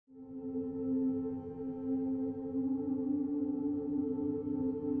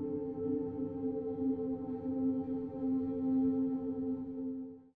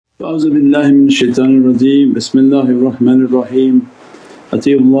A'udhu billahi minash shaitanir rajeem. Bismillahir Rahmanir Rahim.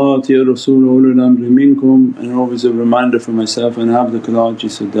 Ati'ullah, ati'ur Rasul, ulul amri minkum. And always a reminder for myself, and abdul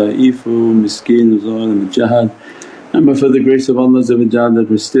ajis da'ifu, miskeen, zalim, jahad. And but for the grace of Allah that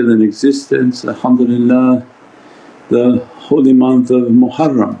we're still in existence, alhamdulillah, the holy month of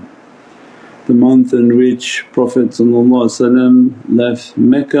Muharram, the month in which Prophet left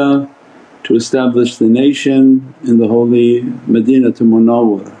Mecca to establish the nation in the holy Madina to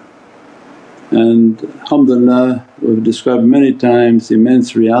Munawwarah. And alhamdulillah, we've described many times the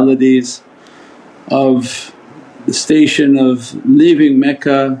immense realities of the station of leaving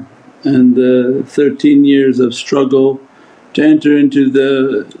Mecca and the 13 years of struggle to enter into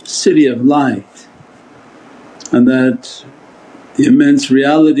the city of light, and that the immense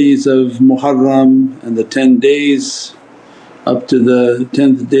realities of Muharram and the 10 days up to the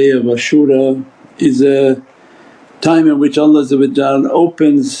 10th day of Ashura is a time in which Allah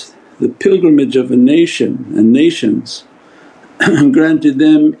opens the pilgrimage of a nation and nations and granted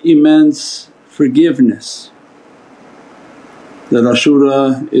them immense forgiveness. That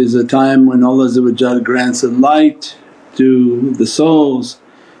Ashura is a time when Allah grants a light to the souls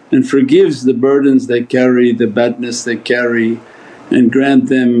and forgives the burdens they carry, the badness they carry, and grant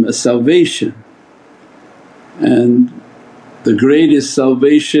them a salvation. And the greatest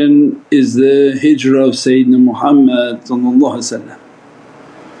salvation is the Hijrah of Sayyidina Muhammad,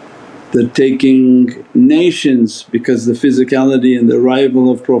 the taking nations, because the physicality and the arrival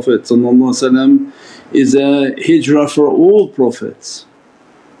of Prophet is a hijrah for all Prophets,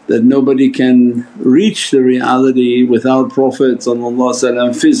 that nobody can reach the reality without Prophet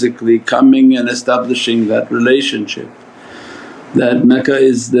physically coming and establishing that relationship. That Mecca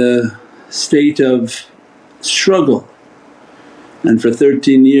is the state of struggle, and for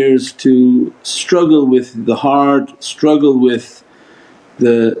 13 years to struggle with the heart, struggle with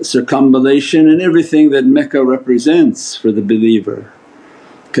the circumambulation and everything that Mecca represents for the believer.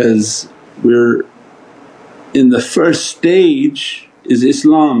 Because we're in the first stage is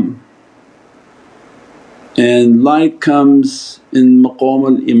Islam, and light comes in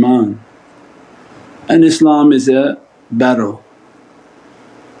maqam al-iman, and Islam is a battle.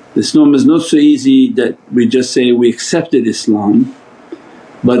 Islam is not so easy that we just say we accepted Islam,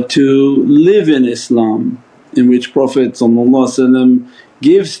 but to live in Islam in which Prophet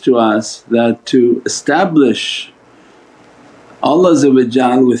gives to us that to establish Allah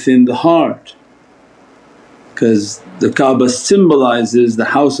within the heart, because the Kaaba symbolizes the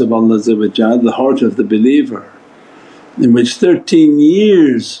house of Allah, the heart of the believer, in which 13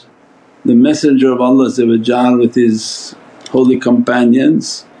 years the Messenger of Allah with his holy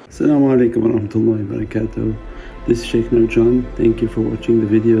companions. As-salamu alaykum wa rahmatullahi wa barakatuh. This is Shaykh Nurjan. Thank you for watching the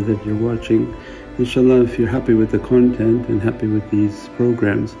video that you're watching. Inshallah, if you're happy with the content and happy with these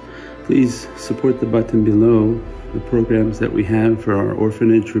programs, please support the button below, the programs that we have for our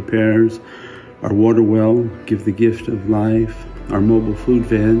orphanage repairs, our water well, Give the Gift of Life, our mobile food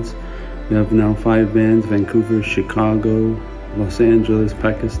vans. We have now 5 vans: Vancouver, Chicago, Los Angeles,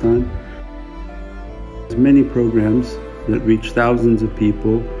 Pakistan. There's many programs that reach thousands of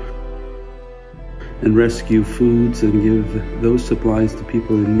people and rescue foods and give those supplies to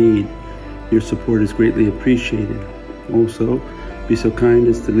people in need. Your support is greatly appreciated. Also, be so kind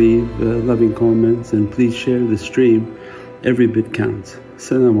as to leave loving comments, and please share the stream. Every bit counts.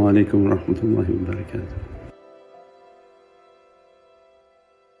 As-salamu alaykum wa rahmatullahi wa barakatuh.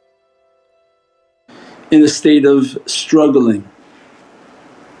 In a state of struggling,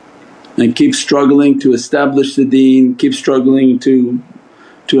 and keep struggling to establish the deen, keep struggling to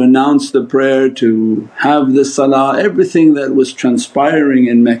announce the prayer, to have the salah, everything that was transpiring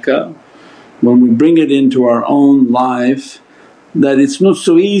in Mecca. When we bring it into our own life, that it's not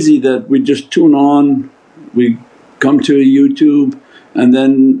so easy that we just tune on, we come to a YouTube and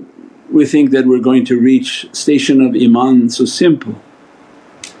then we think that we're going to reach station of Iman so simple.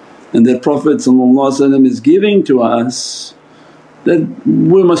 And that Prophet is giving to us that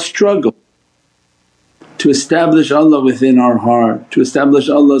we must struggle to establish Allah within our heart, to establish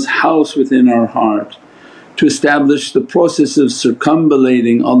Allah's house within our heart, to establish the process of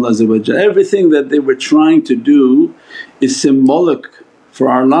circumambulating Allah. Everything that they were trying to do is symbolic for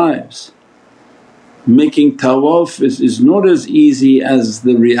our lives. Making tawaf is not as easy as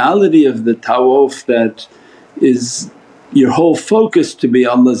the reality of the tawaf, that is your whole focus to be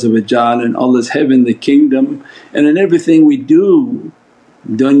Allah and Allah's heavenly kingdom, and in everything we do,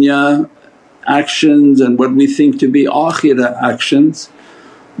 dunya actions and what we think to be akhirah actions,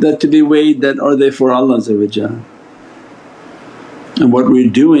 that to be weighed that are they for Allah, and what we're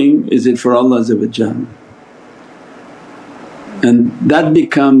doing, is it for Allah? And that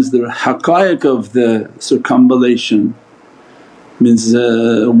becomes the haqqaiq of the circumambulation. Means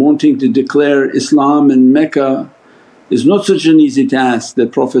wanting to declare Islam in Mecca is not such an easy task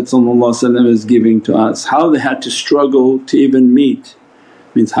that Prophet is giving to us. How they had to struggle to even meet,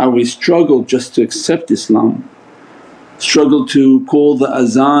 means how we struggled just to accept Islam, struggle to call the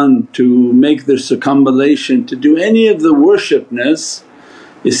azan, to make their circumambulation, to do any of the worshipness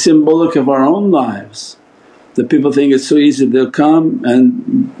is symbolic of our own lives. That people think it's so easy, they'll come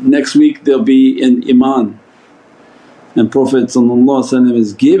and next week they'll be in Iman. And Prophet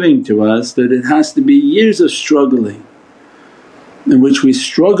is giving to us that it has to be years of struggling in which we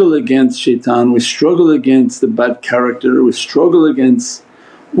struggle against shaitan, we struggle against the bad character, we struggle against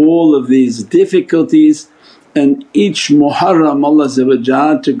all of these difficulties. And each Muharram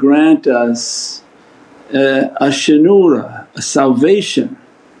Allah to grant us a shanura, a salvation,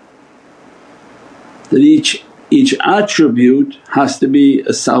 that each attribute has to be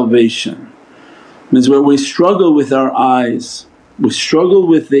a salvation. Means where we struggle with our eyes, we struggle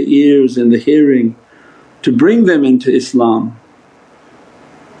with the ears and the hearing to bring them into Islam.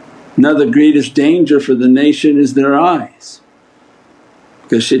 Now the greatest danger for the nation is their eyes,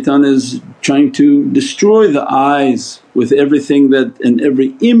 because shaitan is trying to destroy the eyes with everything that and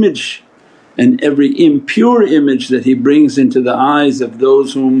every image and every impure image that he brings into the eyes of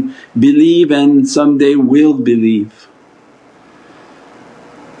those whom believe and someday will believe.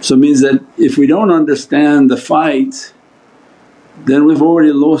 So it means that if we don't understand the fight then we've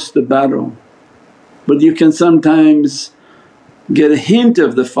already lost the battle. But you can sometimes get a hint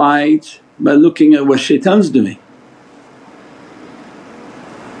of the fight by looking at what shaitan's doing.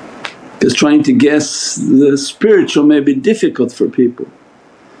 Because trying to guess the spiritual may be difficult for people.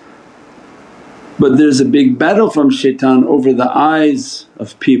 But there's a big battle from shaitan over the eyes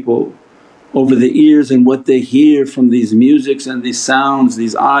of people, over the ears and what they hear from these musics and these sounds,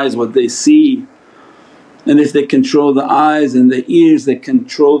 these eyes what they see. And if they control the eyes and the ears, they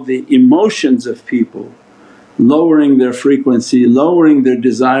control the emotions of people, lowering their frequency, lowering their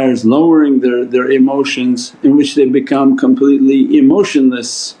desires, lowering their emotions, in which they become completely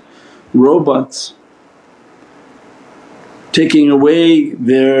emotionless robots, taking away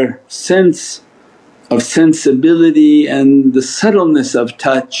their sense of sensibility and the subtleness of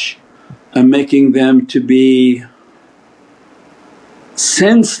touch and making them to be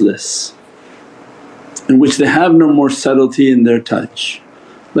senseless, in which they have no more subtlety in their touch,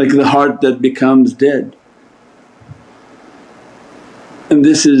 like the heart that becomes dead. And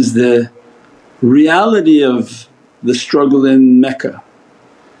this is the reality of the struggle in Mecca,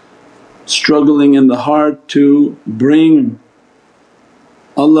 struggling in the heart to bring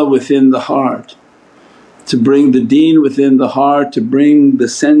Allah within the heart, to bring the deen within the heart, to bring the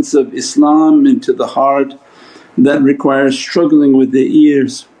sense of Islam into the heart. That requires struggling with the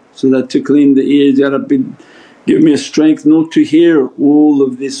ears, so that to clean the ears, Ya Rabbi give me a strength not to hear all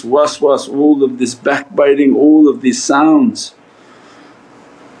of this waswas, all of this backbiting, all of these sounds.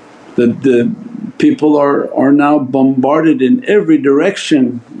 That the people are now bombarded in every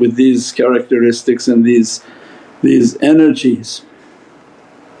direction with these characteristics and these energies.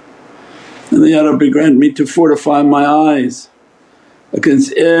 And Ya Rabbi grant me to fortify my eyes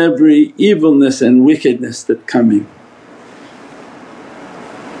against every evilness and wickedness that's coming.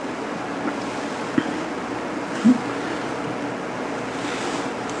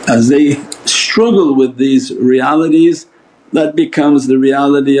 As they struggle with these realities, that becomes the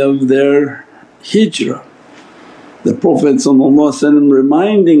reality of their hijrah. The Prophet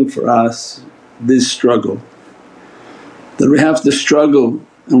reminding for us this struggle, that we have to struggle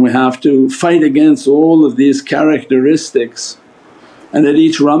and we have to fight against all of these characteristics. And at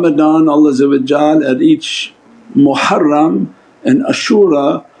each Ramadan Allah at each Muharram and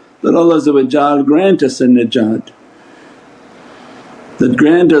Ashura, that Allah grant us a najat, that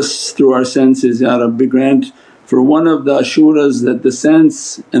grant us through our senses, Ya Rabbi grant for one of the Ashuras that the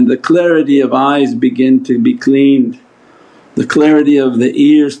sense and the clarity of eyes begin to be cleaned, the clarity of the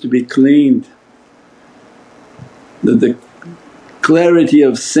ears to be cleaned, that the clarity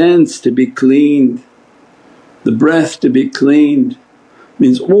of sense to be cleaned, the breath to be cleaned.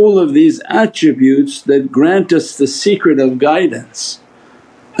 Means all of these attributes that grant us the secret of guidance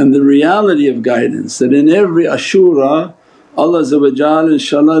and the reality of guidance, that in every Ashura Allah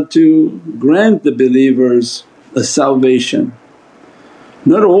inshaAllah to grant the believers a salvation.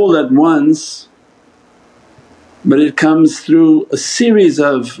 Not all at once, but it comes through a series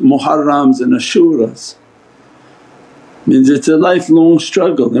of Muharrams and Ashuras. Means it's a lifelong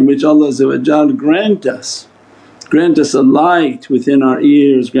struggle in which Allah grant us Grant us a light within our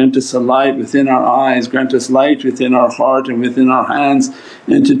ears, grant us a light within our eyes, grant us light within our heart and within our hands,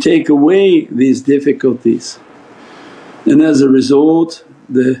 and to take away these difficulties. And as a result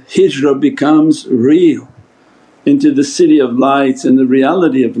the hijrah becomes real into the city of lights and the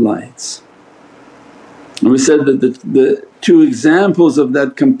reality of lights. And we said that the two examples of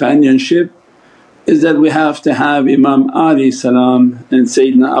that companionship is that we have to have Imam Ali salam and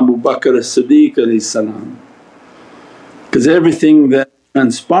Sayyidina Abu Bakr Siddiq salam, because everything that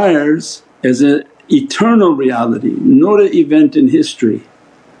transpires is an eternal reality, not an event in history.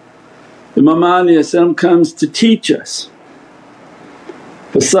 Imam Ali comes to teach us,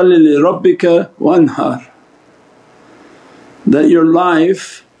 فَصَلِّ لِرَبِّكَ وَانْحَرْ, that your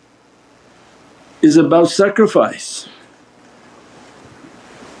life is about sacrifice.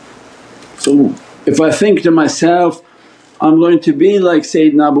 So if I think to myself, I'm going to be like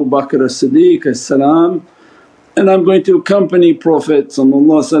Sayyidina Abu Bakr Siddiq salam, and I'm going to accompany Prophet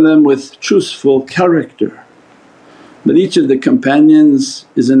with truthful character. But each of the companions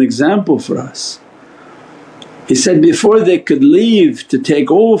is an example for us. He said, before they could leave to take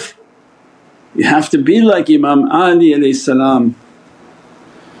off, you have to be like Imam Ali salam,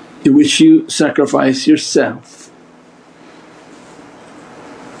 in which you sacrifice yourself.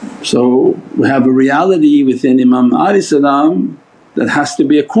 So we have a reality within Imam Ali salam that has to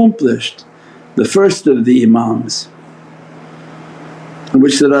be accomplished, the first of the Imams, in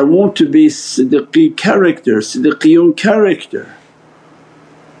which that I want to be Siddiqi character, Siddiqiyun character.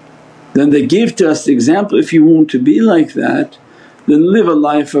 Then they give to us the example, if you want to be like that then live a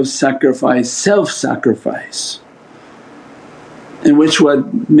life of sacrifice, self-sacrifice, in which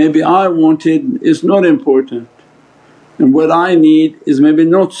what maybe I wanted is not important and what I need is maybe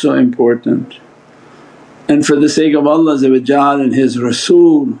not so important. And for the sake of Allah and His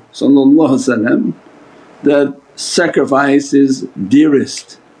Rasul that sacrifice is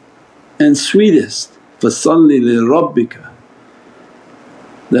dearest and sweetest. فَصَلِّ لِرَبِّكَ,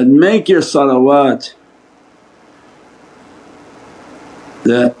 that make your salawat,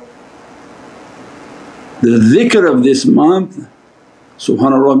 the dhikr of this month,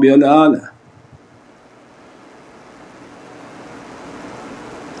 Subhana Rabbiyal A'la,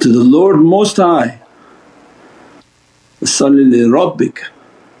 to the Lord Most High. فَصَلِّ لِرَبِّكَ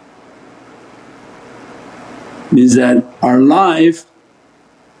means that our life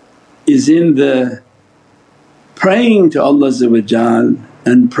is in the praying to Allah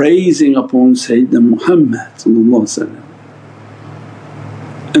and praising upon Sayyidina Muhammad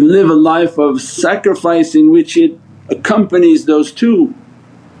and live a life of sacrifice in which it accompanies those two.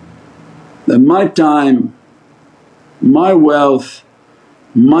 That my time, my wealth,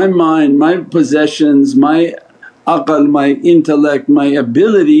 my mind, my possessions, my aql, my intellect, my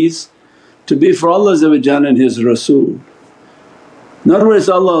abilities to be for Allah and His Rasul. Not where it's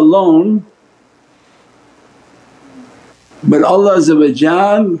Allah alone but Allah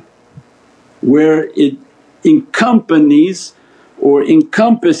where it encompasses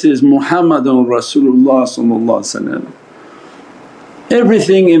Muhammadun Rasulullah.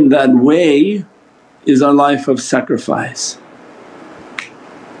 Everything in that way is a life of sacrifice.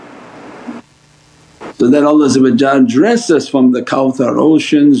 So that Allah dress us from the Kawthar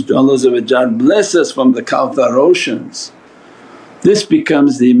oceans, Allah bless us from the Kawthar oceans. This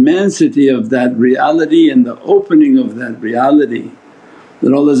becomes the immensity of that reality and the opening of that reality,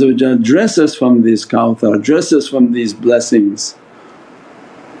 that Allah dress us from these Kawthar, dress us from these blessings.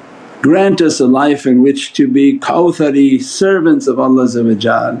 Grant us a life in which to be Kawthari servants of Allah. This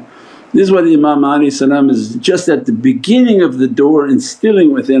is what Imam Ali is just at the beginning of the door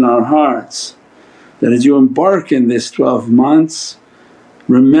instilling within our hearts, that as you embark in this 12 months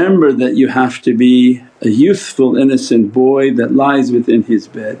remember that you have to be a youthful innocent boy that lies within his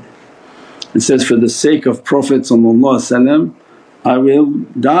bed. It says, for the sake of Prophet I will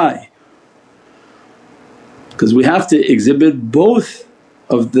die, because we have to exhibit both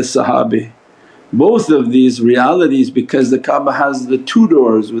of the Sahabi, both of these realities, because the Kaaba has the two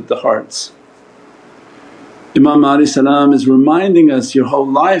doors with the hearts. Imam Ali is reminding us, your whole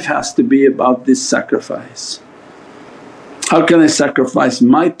life has to be about this sacrifice. How can I sacrifice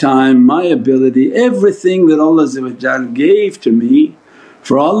my time, my ability, everything that Allah gave to me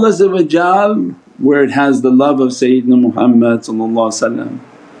for Allah where it has the love of Sayyidina Muhammad.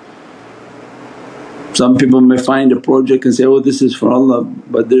 Some people may find a project and say, oh this is for Allah,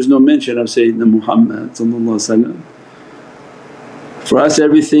 but there's no mention of Sayyidina Muhammad. For us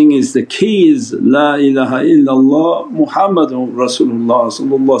everything is, the key is La ilaha illallah Muhammadun Rasulullah,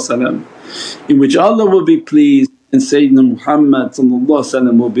 in which Allah will be pleased and Sayyidina Muhammad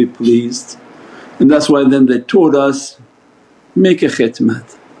will be pleased. And that's why then they taught us, make a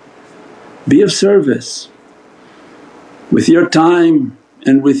khidmat, be of service with your time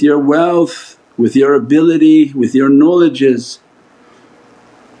and with your wealth, with your ability, with your knowledges.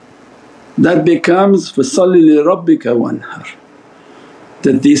 That becomes فَصَلِّ لِرَبِّكَ وَانْحَرْ.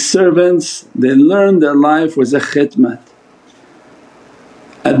 That these servants they learned their life was a khidmat.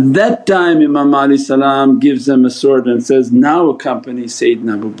 At that time Imam Ali gives them a sword and says, now accompany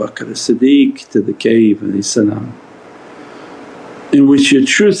Sayyidina Abu Bakr Siddiq to the cave in which you're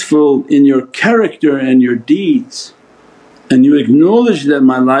truthful in your character and your deeds, and you acknowledge that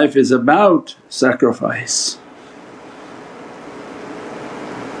my life is about sacrifice.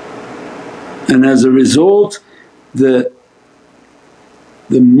 And as a result the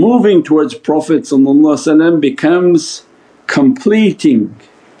moving towards Prophet becomes completing.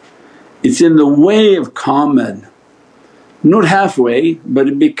 It's in the way of kamal, not halfway, but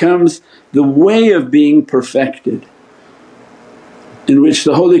it becomes the way of being perfected, in which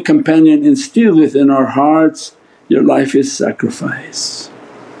the Holy Companion instilled within our hearts, your life is sacrifice.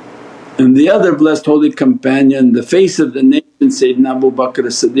 And the other blessed Holy Companion, the face of the nation Sayyidina Abu Bakr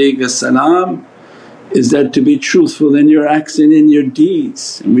Siddiq is that to be truthful in your acts and in your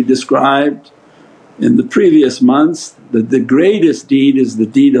deeds. And we described in the previous months that the greatest deed is the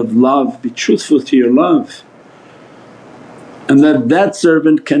deed of love, be truthful to your love. And that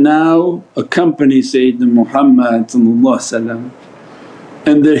servant can now accompany Sayyidina Muhammad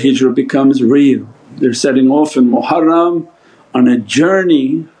and their hijrah becomes real. They're setting off in Muharram on a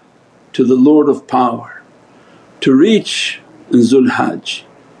journey to the Lord of Power to reach in Zul-Hajj.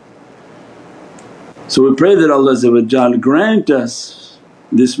 So we pray that Allah grant us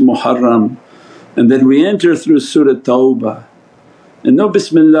this Muharram and that we enter through Surah Tawbah and know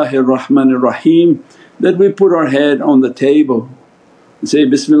Bismillahir Rahmanir Rahim, that we put our head on the table and say,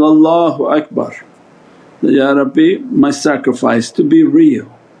 Bismillah Allahu Akbar, that, Ya Rabbi, my sacrifice to be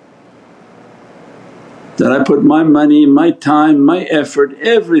real, that I put my money, my time, my effort,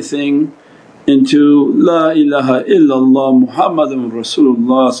 everything into La ilaha illallah Muhammadun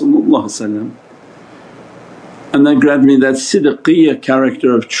Rasulullah, and then grant me that siddiqiyya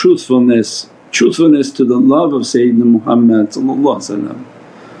character of truthfulness to the love of Sayyidina Muhammad,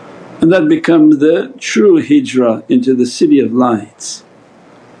 and that becomes the true hijrah into the city of lights.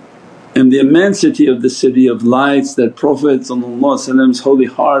 And the immensity of the city of lights that Prophet's holy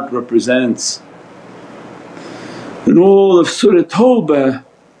heart represents. And all of Surah Tawbah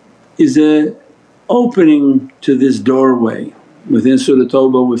is a opening to this doorway. Within Surah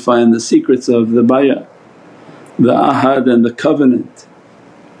Tawbah we find the secrets of the bay'ah, the ahad and the covenant,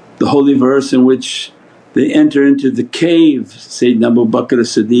 the holy verse in which they enter into the cave, Sayyidina Abu Bakr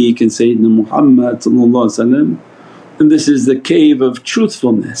Siddiq and Sayyidina Muhammad, and this is the cave of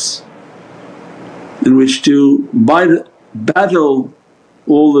truthfulness in which to battle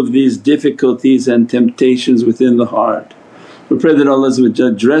all of these difficulties and temptations within the heart. We pray that Allah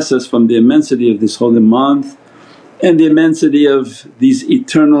dress us from the immensity of this holy month and the immensity of these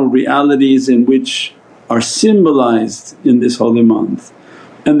eternal realities in which are symbolized in this holy month.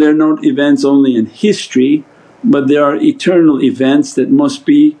 And they're not events only in history, but they are eternal events that must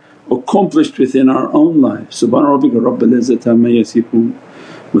be accomplished within our own lives. Subhana rabbika rabbil izzati amma yasifoon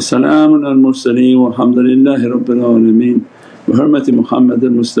wa salaamun al mursaleen walhamdulillahi rabbil alameen bi hurmati Muhammad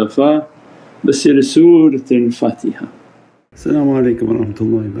al-Mustafa bi sirri Surat al-Fatiha. As-salamu alaykum wa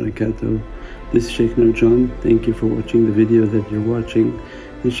rahmatullahi wa barakatuh. This is Shaykh Nurjan. Thank you for watching the video that you're watching.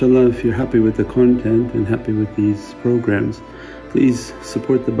 Inshallah, if you're happy with the content and happy with these programs, please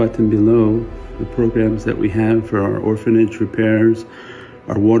support the button below, the programs that we have for our orphanage repairs,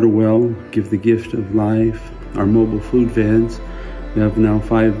 our water well, Give the Gift of Life, our mobile food vans. We have now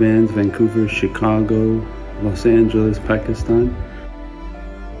 5 vans, Vancouver, Chicago, Los Angeles, Pakistan.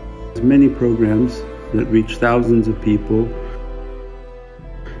 There's many programs that reach thousands of people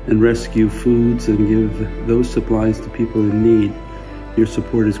and rescue foods and give those supplies to people in need. Your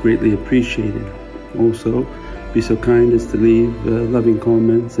support is greatly appreciated. Also, be so kind as to leave loving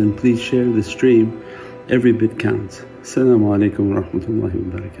comments and please share the stream. Every bit counts. As-salamu alaykum wa rahmatullahi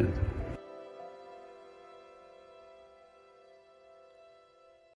wa barakatuh.